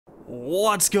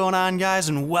What's going on, guys,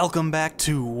 and welcome back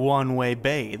to One Way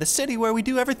Bay, the city where we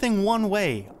do everything one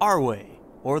way, our way,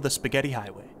 or the spaghetti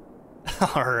highway.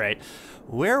 Alright,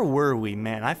 where were we?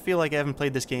 Man, I feel like I haven't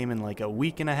played this game in like a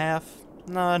week and a half.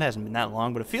 No, it hasn't been that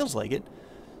long, but it feels like it.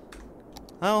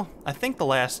 Well, I think the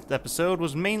last episode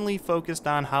was mainly focused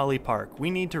on Holly Park.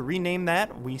 We need to rename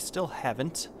that. We still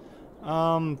haven't.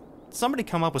 Somebody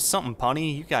come up with something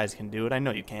punny. You guys can do it. I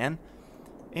know you can.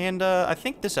 And I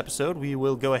think this episode we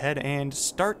will go ahead and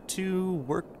start to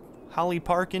work Holly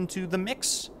Park into the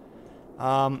mix.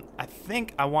 I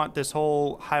think I want this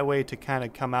whole highway to kind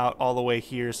of come out all the way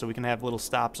here so we can have little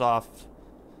stops off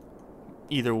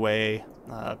either way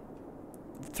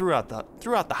throughout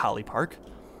the Holly Park.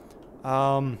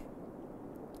 Yeah,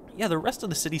 the rest of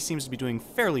the city seems to be doing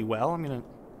fairly well. I'm gonna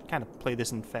kind of play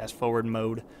this in fast forward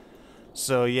mode.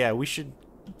 So yeah, we should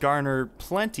garner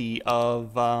plenty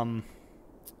of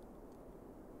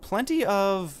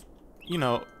you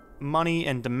know, money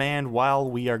and demand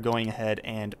while we are going ahead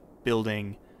and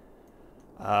building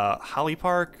Holly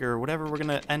Park, or whatever we're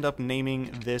gonna end up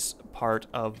naming this part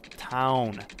of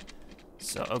town.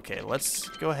 So, okay, let's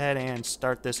go ahead and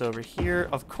start this over here.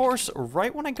 Of course,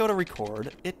 right when I go to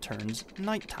record, it turns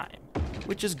nighttime,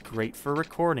 which is great for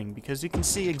recording because you can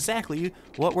see exactly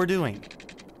what we're doing.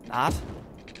 Not?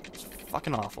 It's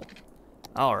fucking awful.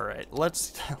 Alright,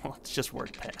 let's just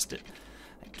work past it,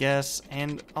 I guess,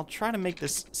 and I'll try to make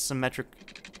this symmetric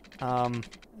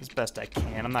as best I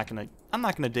can. I'm not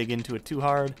gonna dig into it too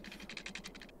hard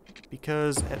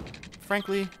because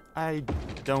frankly, I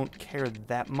don't care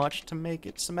that much to make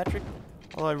it symmetric,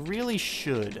 although I really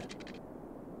should.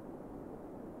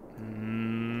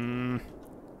 Damn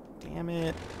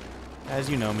it. Guys,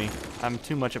 you know me. I'm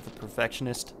too much of a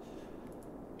perfectionist.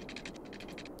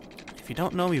 If you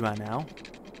don't know me by now,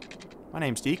 my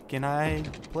name's Deke, and I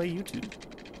play YouTube.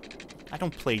 I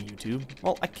don't play YouTube.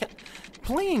 Well, I can't.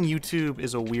 Playing YouTube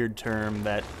is a weird term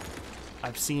that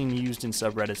I've seen used in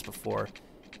subreddits before.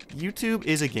 YouTube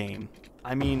is a game.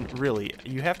 I mean, really,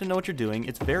 you have to know what you're doing.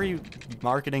 It's very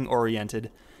marketing oriented.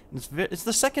 It's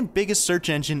the second biggest search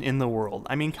engine in the world.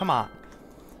 I mean, come on.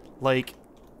 Like,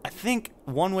 I think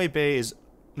One Way Bay is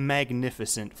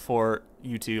magnificent for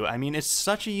YouTube. I mean, it's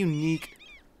such a unique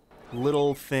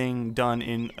little thing done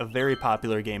in a very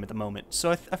popular game at the moment.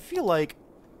 So I feel like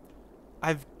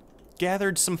I've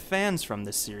gathered some fans from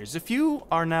this series. If you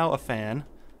are now a fan,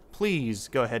 please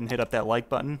go ahead and hit up that like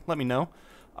button. Let me know.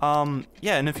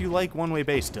 Yeah, and if you like One Way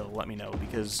Bay still, let me know,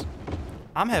 because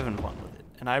I'm having fun with it.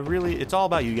 And it's all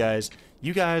about you guys.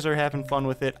 You guys are having fun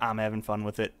with it, I'm having fun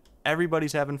with it,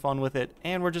 everybody's having fun with it,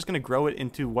 and we're just gonna grow it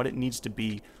into what it needs to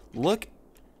be. Look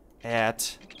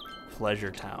at Pleasure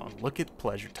Town. Look at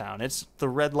Pleasure Town. It's the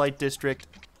red light district.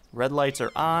 Red lights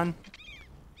are on.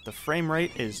 The frame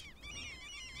rate is...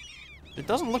 it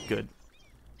doesn't look good.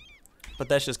 But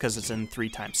that's just because it's in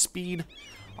 3x speed.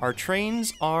 Our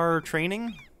trains are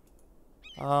training.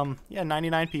 Yeah,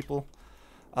 99 people.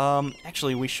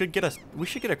 Actually, we should get a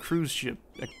cruise ship,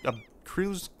 a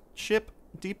cruise ship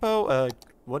depot.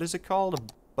 What is it called? A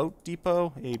boat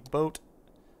depot? A boat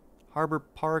harbor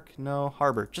park? No,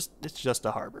 harbor. It's just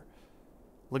a harbor.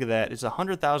 Look at that. It's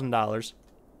 $100,000.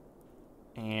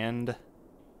 And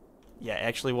yeah,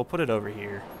 actually, we'll put it over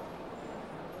here.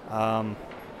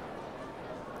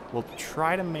 We'll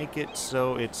try to make it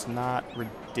so it's not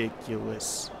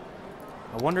ridiculous.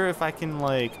 I wonder if I can,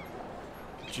 like,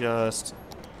 just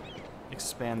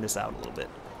expand this out a little bit.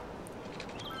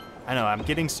 I know, I'm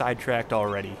getting sidetracked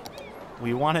already.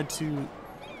 We wanted to...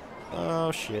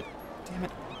 oh, shit. Damn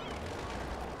it.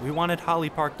 We wanted Holly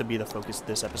Park to be the focus of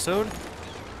this episode,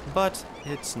 but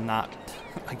it's not,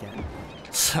 again.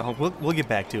 So, we'll get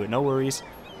back to it. No worries.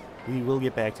 We will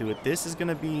get back to it. This is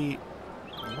gonna be...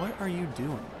 what are you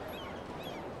doing?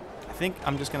 I think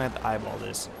I'm just gonna have to eyeball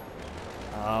this.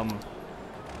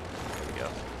 There we go.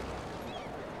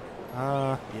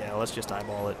 Yeah, let's just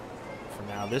eyeball it for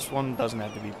now. This one doesn't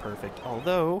have to be perfect,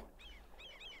 although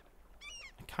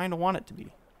I kind of want it to be.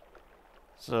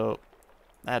 So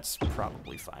that's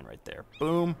probably fine right there.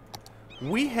 Boom.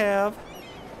 We have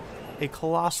a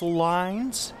Colossal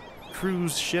Lines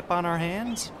cruise ship on our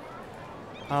hands.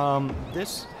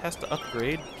 This has to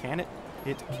upgrade, can it?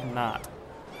 It cannot.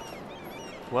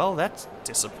 Well, that's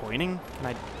disappointing.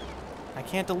 I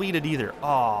can't delete it either.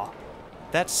 Aw,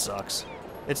 that sucks.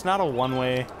 It's not a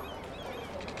one-way,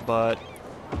 but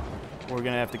we're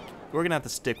gonna have to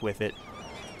stick with it.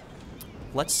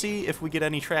 Let's see if we get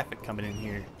any traffic coming in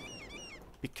here,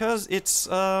 because it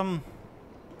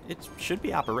should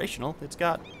be operational. It's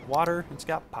got water, it's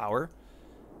got power,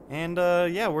 and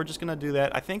yeah, we're just gonna do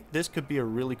that. I think this could be a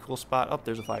really cool spot. Oh,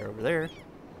 there's a fire over there.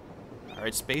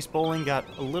 Alright, space bowling got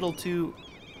a little too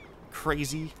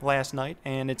crazy last night,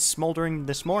 and it's smoldering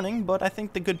this morning, but I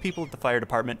think the good people at the fire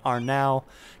department are now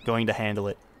going to handle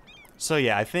it. So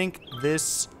yeah, I think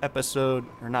this episode,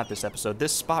 or not this episode,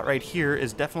 this spot right here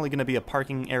is definitely going to be a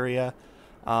parking area.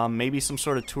 Maybe some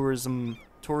sort of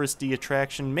touristy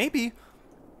attraction. Maybe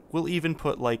we'll even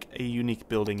put like a unique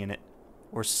building in it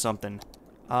or something.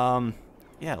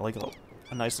 Yeah, like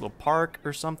a nice little park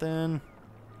or something.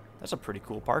 That's a pretty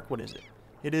cool park. What is it?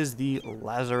 It is the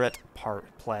Lazaret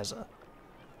Plaza.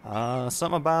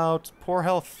 Something about poor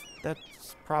health.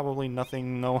 That's probably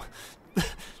nothing. No,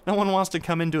 no one wants to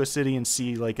come into a city and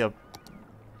see like a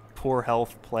poor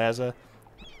health plaza.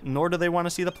 Nor do they want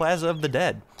to see the Plaza of the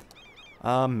Dead.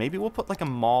 Maybe we'll put like a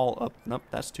mall up. Nope,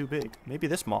 that's too big. Maybe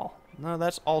this mall. No,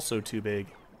 that's also too big.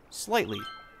 Slightly.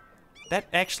 That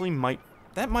actually might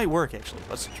work, actually.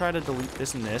 Let's try to delete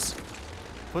this and this.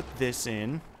 Put this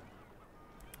in.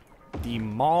 The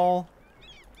mall.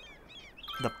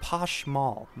 The posh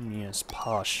mall. Yes,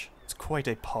 posh. It's quite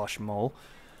a posh mall.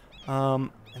 And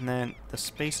then the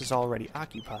space is already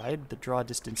occupied. The draw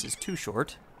distance is too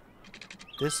short.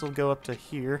 This will go up to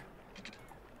here.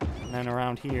 And then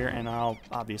around here, and I'll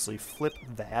obviously flip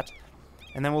that.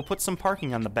 And then we'll put some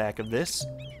parking on the back of this.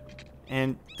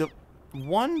 And the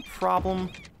one problem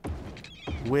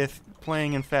with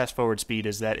playing in fast forward speed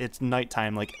is that it's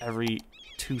nighttime like every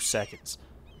 2 seconds.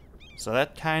 So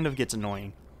that kind of gets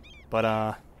annoying.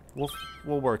 But we'll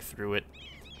work through it.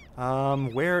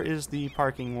 Where is the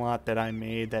parking lot that I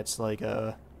made that's like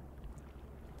a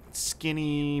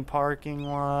skinny parking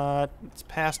lot? It's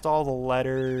past all the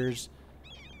letters.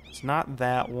 It's not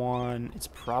that one. It's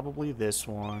probably this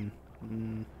one.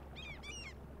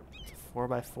 It's a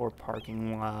 4x4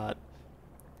 parking lot.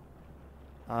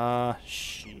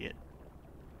 Shit.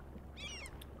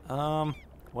 Well,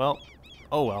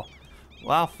 oh well.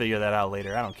 Well, I'll figure that out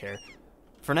later. I don't care.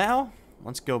 For now,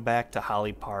 let's go back to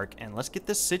Holly Park and let's get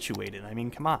this situated. I mean,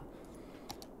 come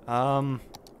on.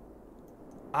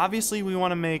 Obviously, we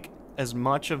want to make as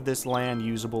much of this land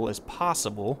usable as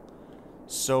possible.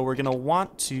 So we're going to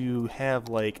want to have,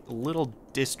 like, little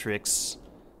districts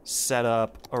set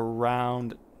up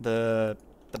around the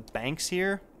banks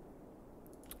here.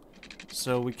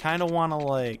 So we kind of want to,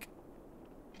 like...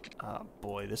 Oh,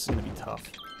 boy, this is going to be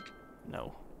tough.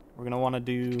 No. We're going to want to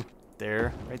do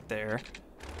there, right there.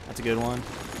 That's a good one.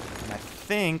 And I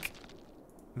think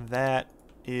that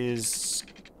is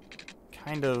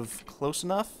kind of close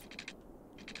enough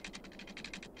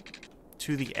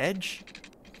to the edge.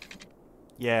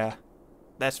 Yeah,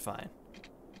 that's fine.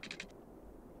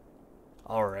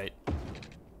 Alright.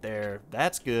 There,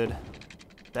 that's good.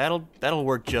 That'll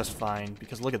work just fine,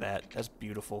 because look at that. That's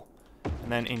beautiful.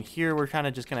 And then in here, we're kind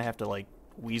of just going to have to, like,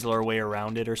 weasel our way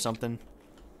around it or something.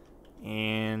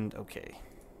 And, okay.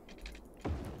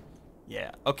 Yeah,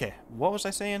 okay. What was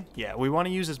I saying? Yeah, we want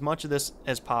to use as much of this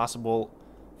as possible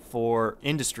for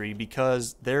industry,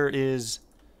 because there is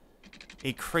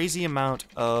a crazy amount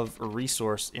of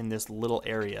resource in this little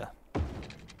area.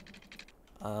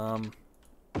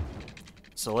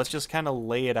 So let's just kind of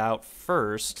lay it out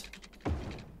first,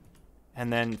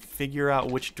 and then figure out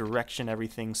which direction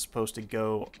everything's supposed to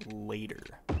go later.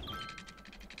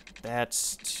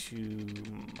 That's too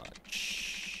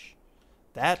much.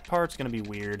 That part's gonna be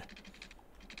weird.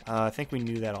 I think we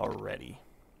knew that already.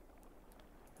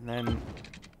 And then,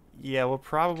 yeah, we're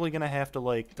probably gonna have to,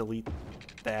 like, delete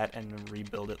that and then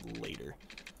rebuild it later.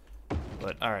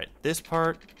 But, alright, this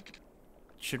part,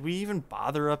 should we even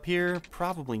bother up here?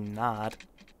 Probably not,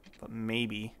 but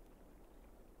maybe.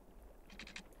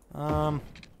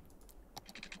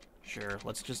 Sure,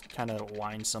 let's just kind of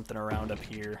wind something around up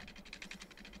here.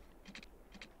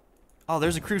 Oh,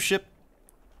 there's a cruise ship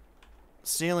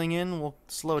sailing in. We'll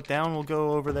slow it down. We'll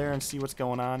go over there and see what's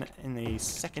going on in a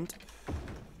second.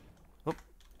 Oh,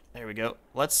 there we go.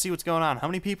 Let's see what's going on. How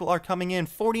many people are coming in?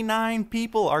 49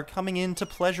 people are coming into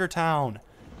Pleasure Town.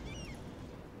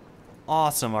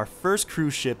 Awesome. Our first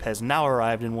cruise ship has now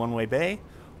arrived in One Way Bay.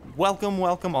 Welcome,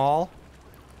 welcome all.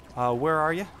 Where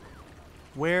are you?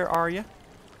 Where are you?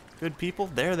 Good people.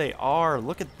 There they are.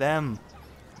 Look at them.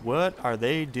 What are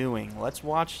they doing? Let's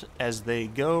watch as they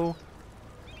go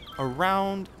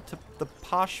around to the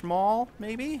posh mall,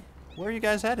 maybe? Where are you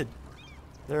guys headed?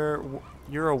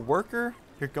 You're a worker?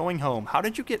 You're going home. How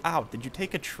did you get out? Did you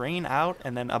take a train out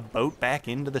and then a boat back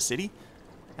into the city?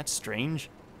 That's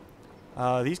strange.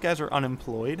 These guys are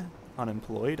unemployed.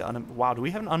 Wow, do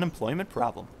we have an unemployment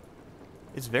problem?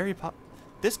 It's very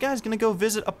This guy's gonna go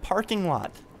visit a parking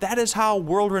lot. That is how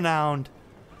world-renowned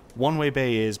One Way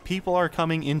Bay is. People are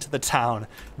coming into the town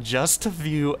just to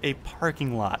view a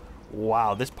parking lot.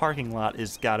 Wow, this parking lot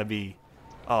is gotta be...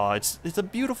 Oh, it's a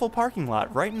beautiful parking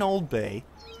lot right in Old Bay.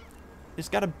 It's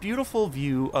got a beautiful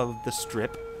view of the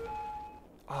Strip.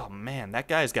 Oh man, that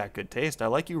guy's got good taste. I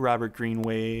like you, Robert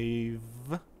Greenwave.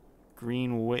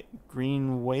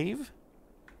 Greenwave?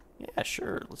 Yeah,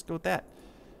 sure. Let's go with that.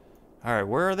 Alright,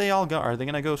 where are they all going? Are they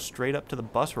going to go straight up to the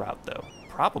bus route, though?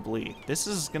 Probably. This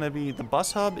is going to be... The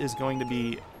bus hub is going to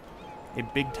be a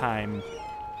big-time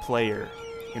player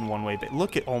in One Way Bay.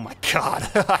 Look at... Oh, my God.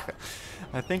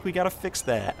 I think we got to fix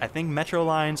that. I think metro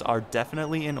lines are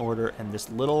definitely in order, and this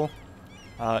little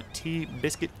tea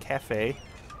biscuit cafe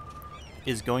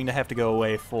is going to have to go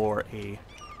away for a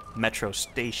metro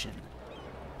station.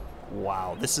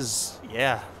 Wow, this is...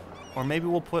 Yeah. Or maybe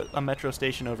we'll put a metro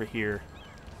station over here.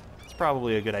 It's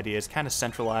probably a good idea. It's kind of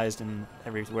centralized and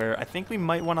everywhere. I think we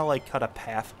might want to, like, cut a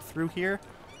path through here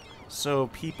so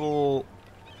people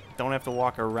don't have to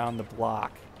walk around the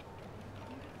block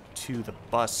to the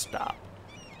bus stop.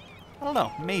 I don't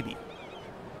know. Maybe.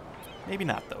 Maybe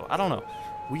not, though. I don't know.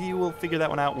 We will figure that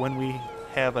one out when we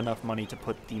have enough money to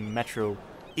put the metro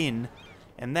in.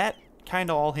 And that kind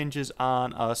of all hinges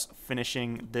on us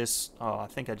finishing this... Oh, I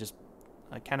think I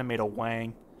kind of made a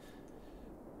wang.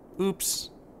 Oops.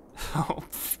 Oh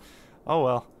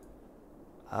well.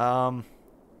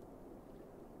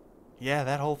 Yeah,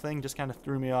 that whole thing just kind of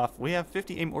threw me off. We have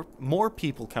 58 more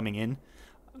people coming in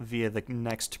via the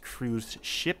next cruise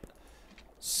ship.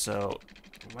 So,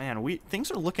 man, things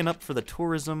are looking up for the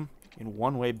tourism in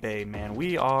One Way Bay, man.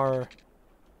 We are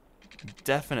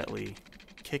definitely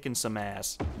kicking some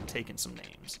ass and taking some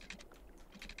names.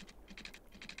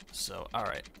 So,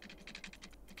 alright.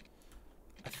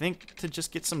 I think to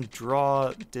just get some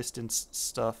draw distance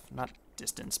stuff, not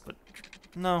distance, but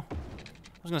no.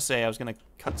 I was going to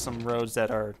cut some roads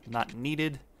that are not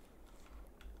needed,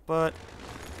 but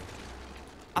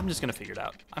I'm just going to figure it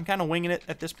out. I'm kind of winging it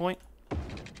at this point.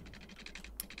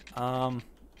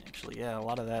 Actually, yeah, a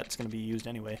lot of that's going to be used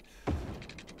anyway.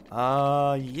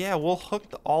 Yeah, we'll hook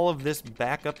all of this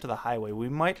back up to the highway. We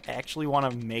might actually want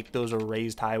to make those a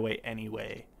raised highway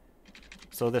anyway.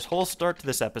 So this whole start to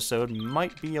this episode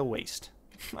might be a waste.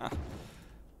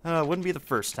 Wouldn't be the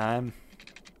first time.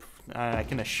 I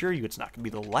can assure you it's not going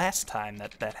to be the last time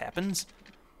that happens.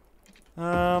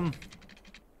 What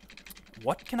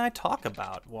can I talk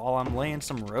about while I'm laying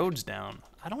some roads down?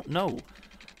 I don't know.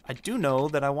 I do know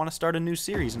that I want to start a new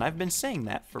series, and I've been saying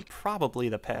that for probably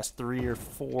the past 3 or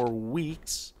 4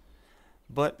 weeks.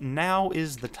 But now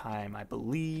is the time, I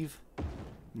believe.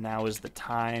 Now is the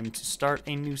time to start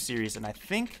a new series, and I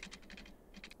think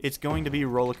it's going to be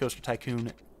Roller Coaster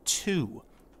Tycoon 2.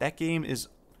 That game is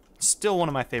still one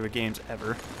of my favorite games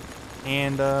ever,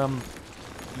 and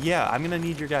yeah, I'm going to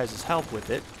need your guys' help with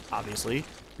it, obviously,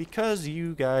 because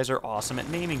you guys are awesome at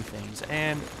naming things,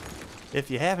 and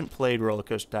if you haven't played Roller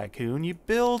Coaster Tycoon, you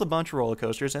build a bunch of roller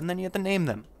coasters, and then you have to name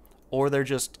them, or they're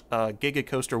just Giga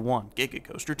Coaster 1, Giga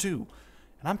Coaster 2,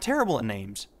 and I'm terrible at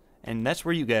names. And that's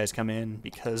where you guys come in,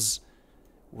 because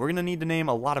we're going to need to name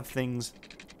a lot of things.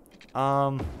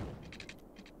 And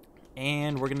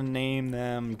we're going to name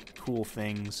them cool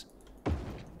things.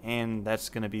 And that's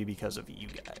going to be because of you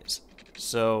guys.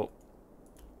 So,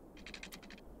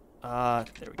 there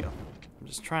we go. I'm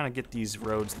just trying to get these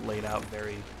roads laid out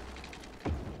very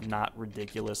not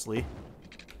ridiculously.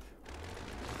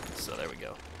 So there we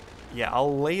go. Yeah,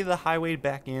 I'll lay the highway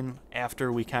back in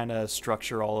after we kind of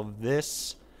structure all of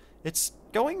this. It's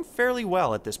going fairly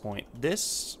well at this point.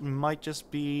 This might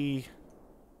just be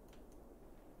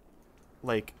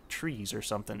like trees or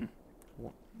something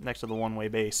next to the One Way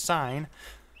Bay sign,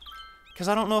 because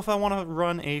I don't know if I want to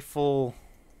run a full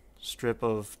strip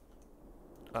of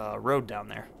road down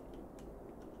there.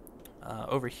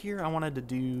 Over here I wanted to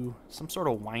do some sort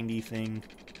of windy thing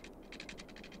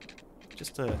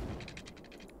just to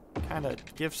kind of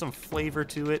give some flavor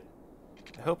to it.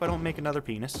 I hope I don't make another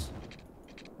penis.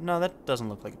 No, that doesn't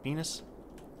look like a penis.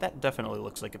 That definitely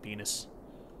looks like a penis.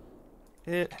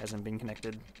 It hasn't been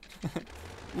connected.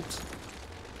 Oops.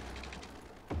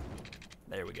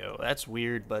 There we go. That's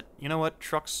weird, but you know what?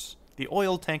 Trucks, the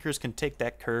oil tankers can take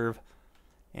that curve.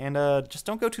 And just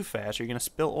don't go too fast. You're going to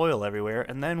spill oil everywhere,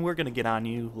 and then we're going to get on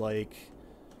you like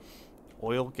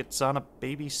oil gets on a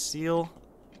baby seal.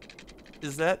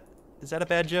 Is that a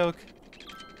bad joke?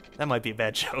 That might be a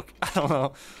bad joke. I don't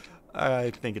know. I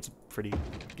think it's a pretty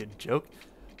good joke.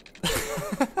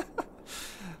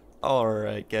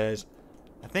 Alright, guys.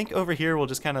 I think over here we'll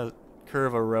just kind of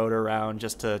curve a road around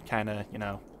just to kind of, you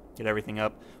know, get everything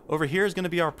up. Over here is going to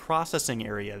be our processing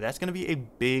area. That's going to be a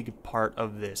big part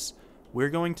of this. We're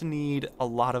going to need a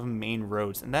lot of main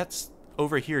roads, and that's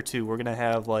over here too. We're going to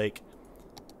have like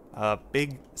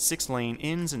Big 6-lane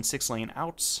ins and 6-lane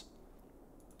outs.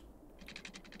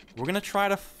 We're gonna try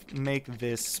to make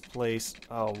this place...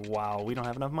 Oh, wow, we don't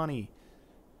have enough money.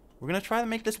 We're gonna try to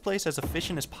make this place as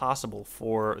efficient as possible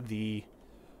for the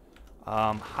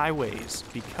highways,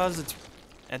 because it's,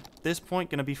 at this point,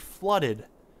 gonna be flooded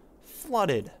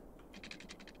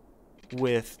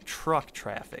with truck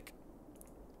traffic.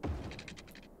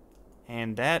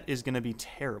 And that is gonna be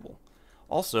terrible.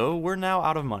 Also, we're now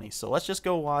out of money, so let's just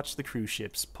go watch the cruise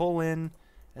ships pull in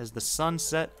as the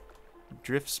sunset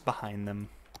drifts behind them.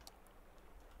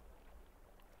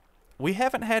 We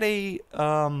haven't had a,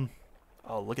 oh,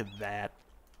 look at that.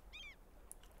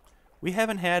 We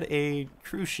haven't had a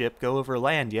cruise ship go over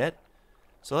land yet,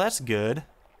 so that's good.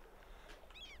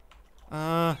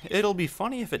 It'll be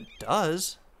funny if it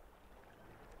does.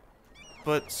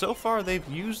 But so far they've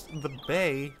used the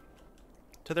bay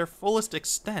to their fullest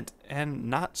extent, and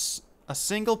not a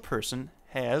single person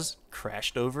has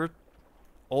crashed over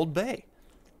Old Bay.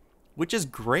 Which is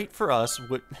great for us.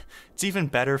 It's even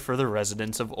better for the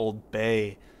residents of Old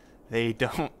Bay. They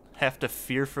don't have to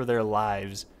fear for their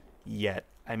lives yet.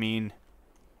 I mean,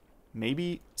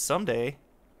 maybe someday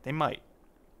they might.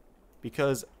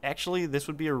 Because actually this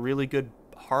would be a really good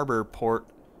harbor port.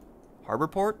 Harbor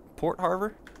port? Port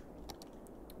harbor?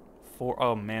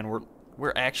 Oh man,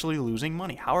 we're actually losing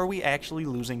money. How are we actually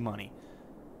losing money?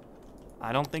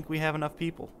 I don't think we have enough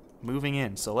people moving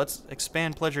in. So let's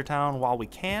expand Pleasure Town while we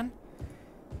can.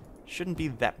 Shouldn't be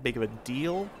that big of a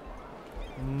deal.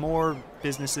 More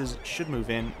businesses should move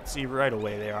in. See, right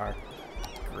away they are.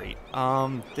 Great.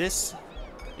 This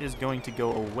is going to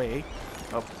go away.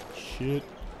 Oh, shit.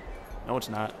 No, it's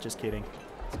not. Just kidding.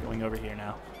 It's going over here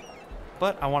now.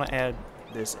 But I want to add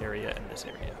this area and this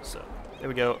area. So, there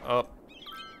we go. Oh,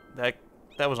 that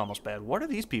was almost bad. What are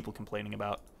these people complaining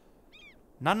about?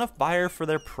 Not enough buyer for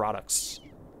their products.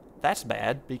 That's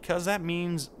bad, because that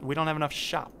means we don't have enough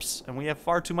shops, and we have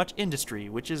far too much industry,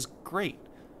 which is great.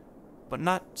 But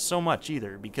not so much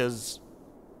either, because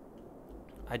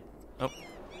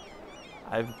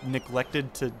I've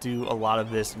neglected to do a lot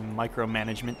of this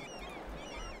micromanagement.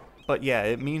 But yeah,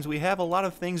 it means we have a lot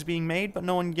of things being made, but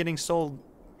no one getting sold.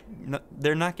 No,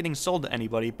 they're not getting sold to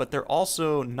anybody, but they're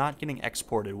also not getting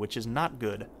exported, which is not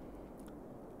good.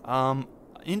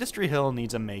 Industry Hill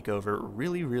needs a makeover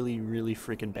really, really, really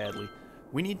freaking badly.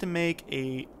 We need to make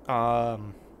a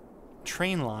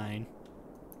train line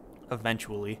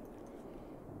eventually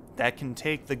that can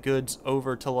take the goods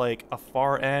over to like a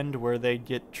far end where they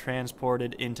get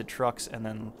transported into trucks and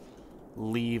then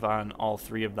leave on all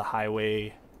three of the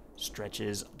highway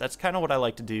stretches. That's kind of what I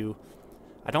like to do.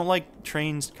 I don't like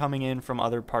trains coming in from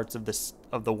other parts of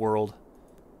the world.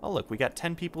 Oh look, we got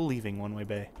 10 people leaving One-Way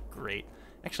Bay. Great.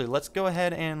 Actually, let's go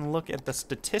ahead and look at the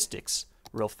statistics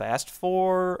real fast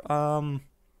for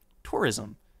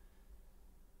tourism.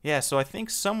 Yeah, so I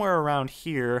think somewhere around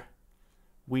here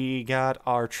we got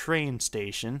our train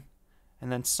station,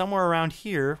 and then somewhere around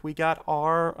here we got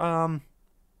our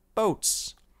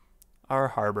boats, our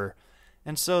harbor.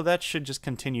 And so that should just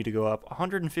continue to go up.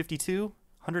 152,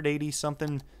 180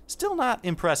 something. Still not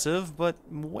impressive, but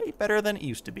way better than it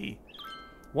used to be.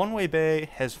 One-Way Bay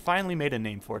has finally made a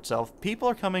name for itself. People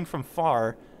are coming from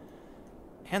far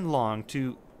and long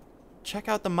to check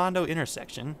out the Mondo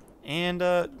intersection and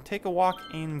take a walk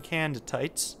in canned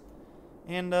tights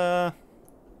and,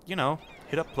 you know,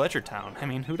 hit up Pleasure Town. I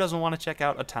mean, who doesn't want to check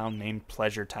out a town named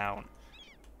Pleasure Town?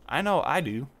 I know I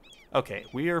do. Okay,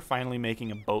 we are finally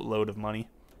making a boatload of money,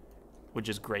 which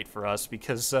is great for us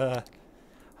because I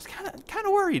was kind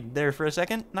of worried there for a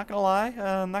second. Not gonna lie.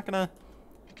 I'm not gonna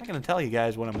tell you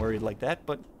guys when I'm worried like that,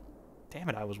 but damn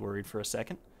it, I was worried for a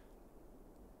second.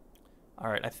 All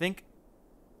right, I think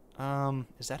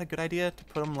is that a good idea to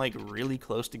put them like really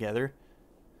close together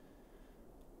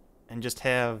and just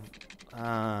have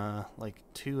like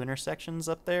 2 intersections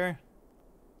up there?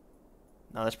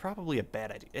 No, that's probably a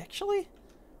bad idea. Actually,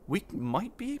 we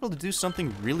might be able to do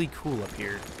something really cool up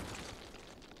here.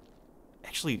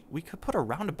 Actually, we could put a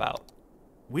roundabout.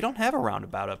 We don't have a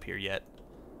roundabout up here yet.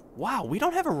 Wow, we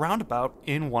don't have a roundabout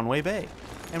in One-Way Bay.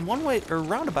 And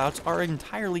roundabouts are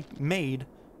entirely made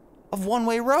of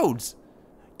one-way roads.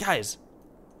 Guys,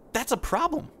 that's a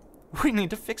problem. We need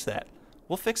to fix that.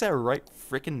 We'll fix that right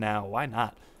frickin' now. Why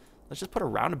not? Let's just put a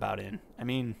roundabout in. I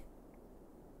mean,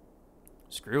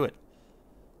 screw it.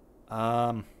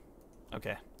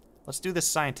 Okay. Let's do this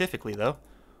scientifically, though.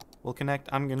 We'll connect.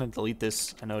 I'm gonna delete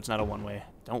this. I know it's not a one-way.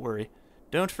 Don't worry.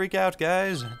 Don't freak out,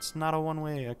 guys. It's not a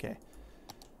one-way. Okay.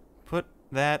 Put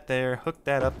that there. Hook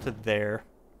that up to there.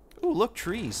 Ooh, look,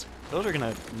 trees. Those are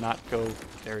gonna not go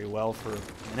very well for a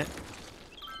minute.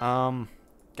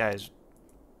 Guys,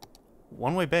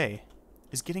 One-Way Bay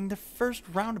is getting the first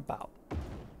roundabout.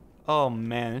 Oh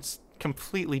man, it's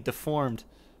completely deformed.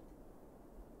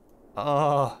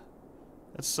 Oh,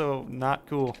 that's so not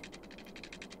cool.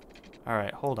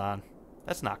 Alright, hold on.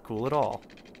 That's not cool at all.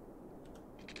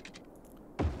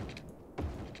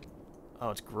 Oh,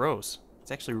 it's gross.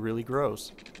 It's actually really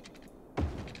gross.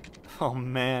 Oh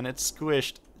man, it's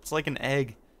squished. It's like an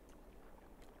egg.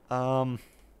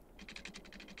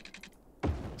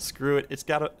 Screw it. It's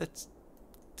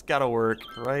gotta work,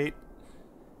 right?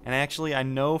 And actually, I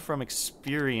know from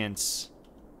experience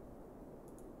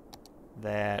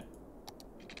that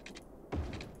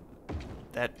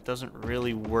that doesn't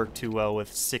really work too well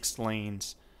with 6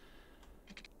 lanes.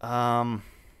 Yeah,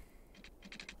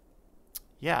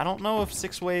 I don't know if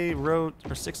 6-way road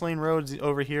or 6-lane roads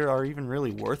over here are even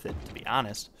really worth it, to be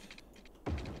honest.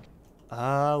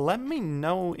 Let me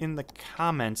know in the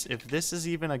comments if this is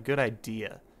even a good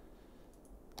idea.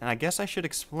 And I guess I should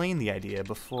explain the idea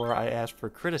before I ask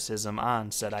for criticism on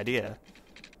said idea.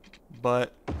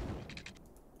 But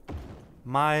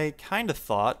my kind of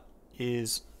thought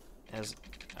is, as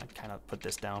I kind of put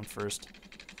this down first.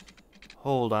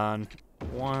 Hold on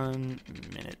 1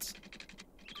 minute.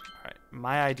 Alright,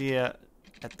 my idea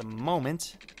at the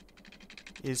moment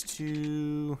is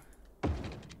to...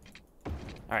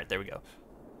 Alright, there we go.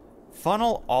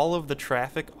 Funnel all of the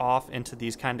traffic off into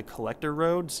these kind of collector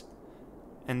roads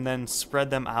and then spread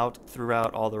them out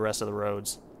throughout all the rest of the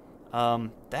roads.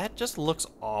 That just looks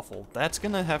awful. That's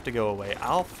gonna have to go away.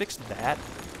 I'll fix that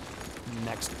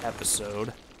next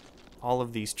episode. All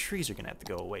of these trees are gonna have to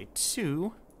go away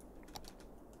too.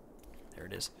 There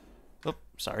it is. Oh,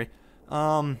 sorry.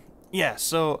 Yeah,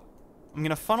 so I'm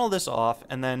gonna funnel this off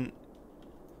and then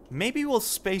maybe we'll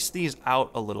space these out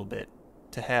a little bit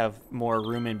to have more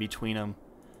room in between them.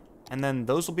 And then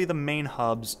those will be the main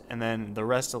hubs, and then the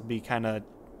rest will be kind of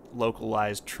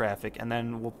localized traffic. And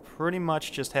then we'll pretty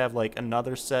much just have like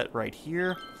another set right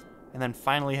here, and then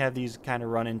finally have these kind of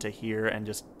run into here and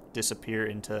just disappear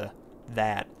into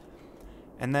that.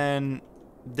 And then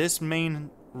this main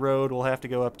road will have to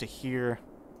go up to here.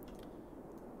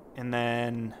 And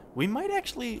then we might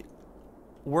actually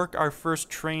work our first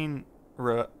train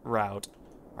route,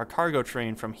 our cargo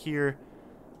train, from here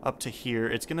up to here.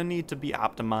 It's going to need to be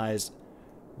optimized.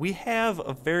 We have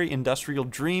a very industrial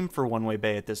dream for One-Way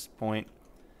Bay at this point.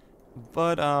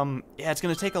 But, yeah, it's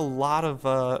going to take a lot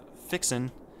of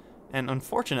fixing. And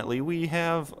unfortunately, we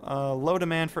have low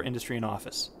demand for industry and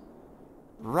office.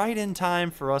 Right in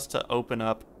time for us to open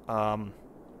up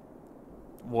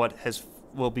what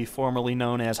will be formerly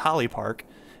known as Holly Park,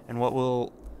 and what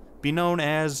will be known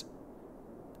as,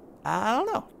 I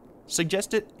don't know.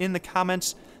 Suggest it in the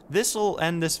comments. This will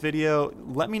end this video.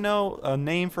 Let me know a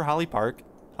name for Holly Park.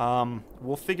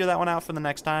 We'll figure that one out for the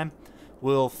next time.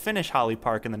 We'll finish Holly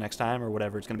Park in the next time, or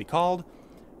whatever it's going to be called.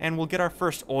 And we'll get our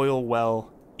first oil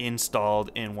well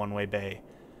installed in One-Way Bay.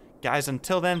 Guys,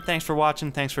 until then, thanks for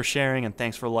watching, thanks for sharing, and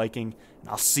thanks for liking. And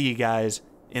I'll see you guys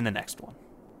in the next one.